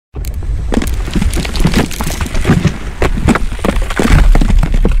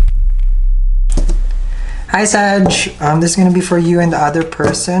Hi Sag, this is going to be for you and the other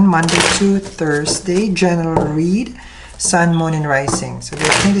person, Monday to Thursday, general read, Sun, Moon, and Rising. So I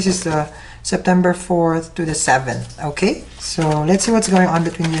think this is the September 4th to the 7th, okay? So let's see what's going on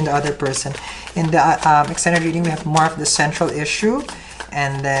between you and the other person. In the extended reading, we have more of the central issue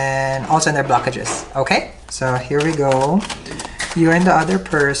and then also in their blockages, okay? So here we go. You and the other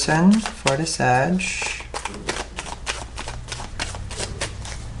person for the Sag.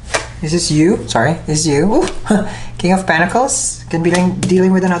 This is you. Sorry, this is you. King of Pentacles. Can be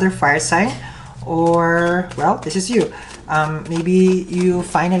dealing with another fire sign. Or, well, this is you. Maybe you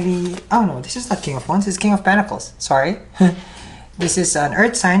finally... Oh no, this is not King of Wands. This is King of Pentacles. Sorry. This is an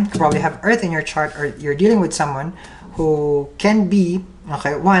earth sign. You probably have earth in your chart, or you're dealing with someone who can be...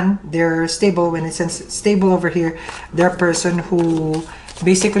 Okay, one, they're stable. When it says stable over here, they're a person who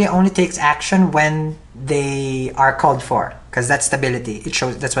basically only takes action when they are called for, because that's stability. It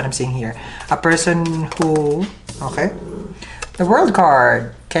shows, that's what I'm seeing here. A person who, okay, the World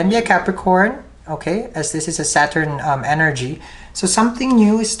card can be a Capricorn, okay, as this is a Saturn energy. So something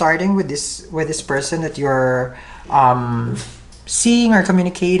new is starting with this person that you're seeing or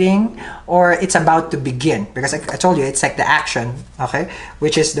communicating, or it's about to begin, because I told you it's like the action, okay,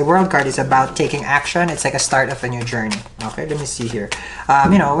 which is the World card is about taking action. It's like a start of a new journey. Okay, let me see here.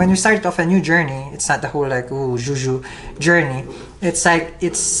 You know, when you start off a new journey, it's not the whole like ooh juju journey. It's like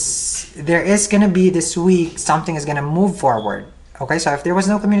there is gonna be this week something is gonna move forward. Okay, so if there was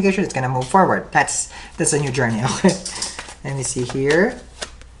no communication, it's gonna move forward. That's a new journey. Okay, let me see here.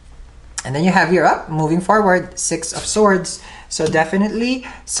 And then you have your up, moving forward, Six of Swords. So definitely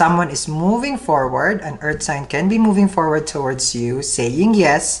someone is moving forward. An earth sign can be moving forward towards you, saying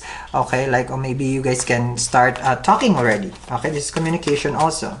yes. Okay, like, or maybe you guys can start talking already. Okay, this is communication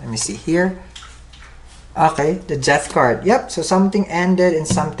also. Let me see here. Okay, the Death card. Yep, so something ended and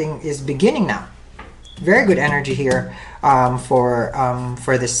something is beginning now. Very good energy here for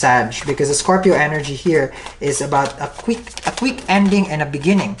the Sag, because the Scorpio energy here is about a quick ending and a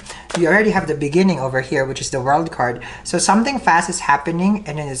beginning. You already have the beginning over here, which is the World card. So something fast is happening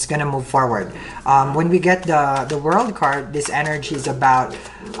and then it's gonna move forward. When we get the World card, this energy is about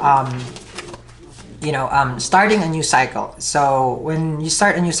starting a new cycle. So when you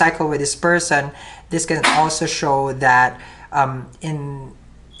start a new cycle with this person, this can also show that in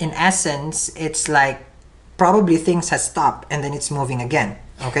essence, it's like probably things has stopped and then it's moving again.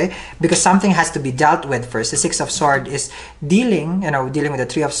 Okay, because something has to be dealt with first. The Six of Swords is dealing with the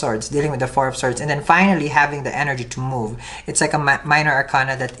Three of Swords, dealing with the Four of Swords, and then finally having the energy to move. It's like a minor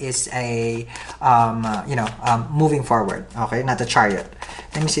arcana that is a moving forward. Okay, not a Chariot.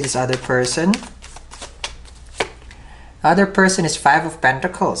 Let me see this other person. Other person is Five of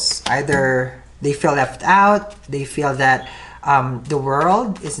Pentacles. Either they feel left out, they feel that the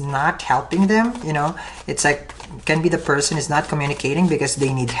world is not helping them. It's like, can be the person is not communicating because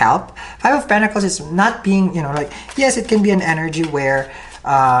they need help. Five of Pentacles is not being, yes, it can be an energy where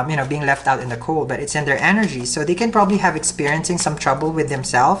being left out in the cold, but it's in their energy. So they can probably have experiencing some trouble with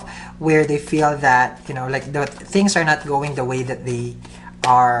themselves, where they feel that the things are not going the way that they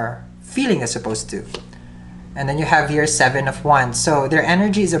are feeling as supposed to. And then you have here Seven of Wands. So their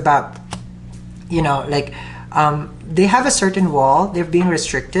energy is about they have a certain wall. They're being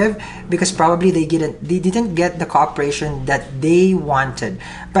restrictive because probably they didn't get the cooperation that they wanted.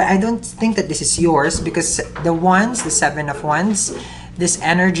 But I don't think that this is yours, because the Wands, the Seven of Wands, this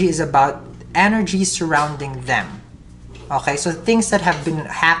energy is about energy surrounding them. Okay, so things that have been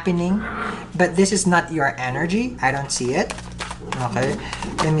happening, but this is not your energy. I don't see it. Okay,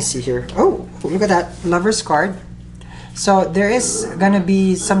 let me see here. Oh, look at that Lover's card. So there is gonna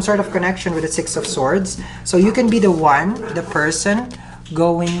be some sort of connection with the Six of Swords. So you can be the person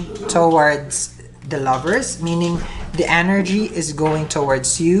going towards the Lovers, meaning the energy is going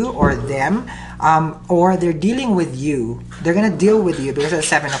towards you or them, or they're dealing with you. They're gonna deal with you because of the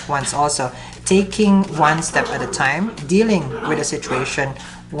Seven of Wands also. Taking one step at a time, dealing with a situation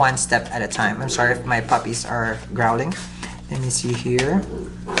one step at a time. I'm sorry if my puppies are growling. Let me see here.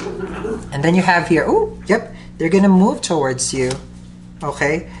 And then you have here, oh, yep, they're gonna move towards you.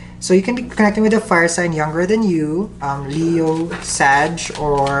 Okay, so you can be connecting with a fire sign younger than you, Leo, Sag,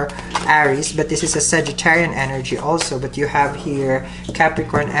 or Aries, but this is a Sagittarian energy also. But you have here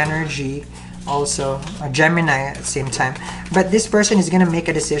Capricorn energy, also a Gemini at the same time. But this person is gonna make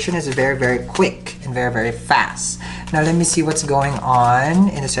a decision is very, very quick and very, very fast. Now let me see what's going on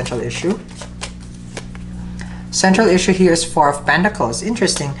in the central issue. Central issue here is Four of Pentacles.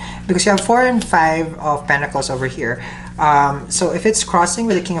 Interesting, because you have 4 and 5 of Pentacles over here. So if it's crossing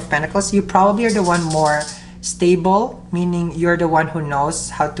with the King of Pentacles, you probably are the one more stable, meaning you're the one who knows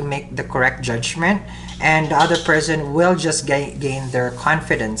how to make the correct judgment and the other person will just gain their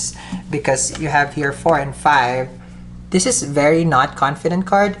confidence, because you have here 4 and 5. This is very not confident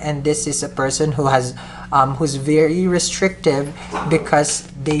card, and this is a person who has who's very restrictive because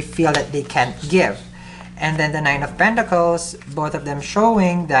they feel that they can't give. And then the 9 of Pentacles, both of them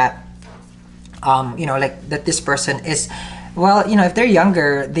showing that you know, like that this person is, well, you know, if they're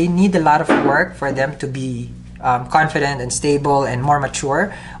younger, they need a lot of work for them to be confident and stable and more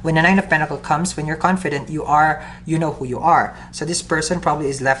mature. When the 9 of Pentacles comes, when you're confident, you know who you are. So this person probably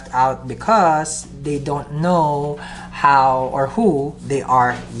is left out because they don't know how or who they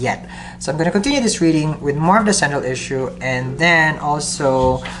are yet. So I'm going to continue this reading with more of the central issue and then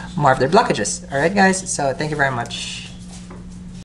also more of their blockages. All right, guys. So thank you very much.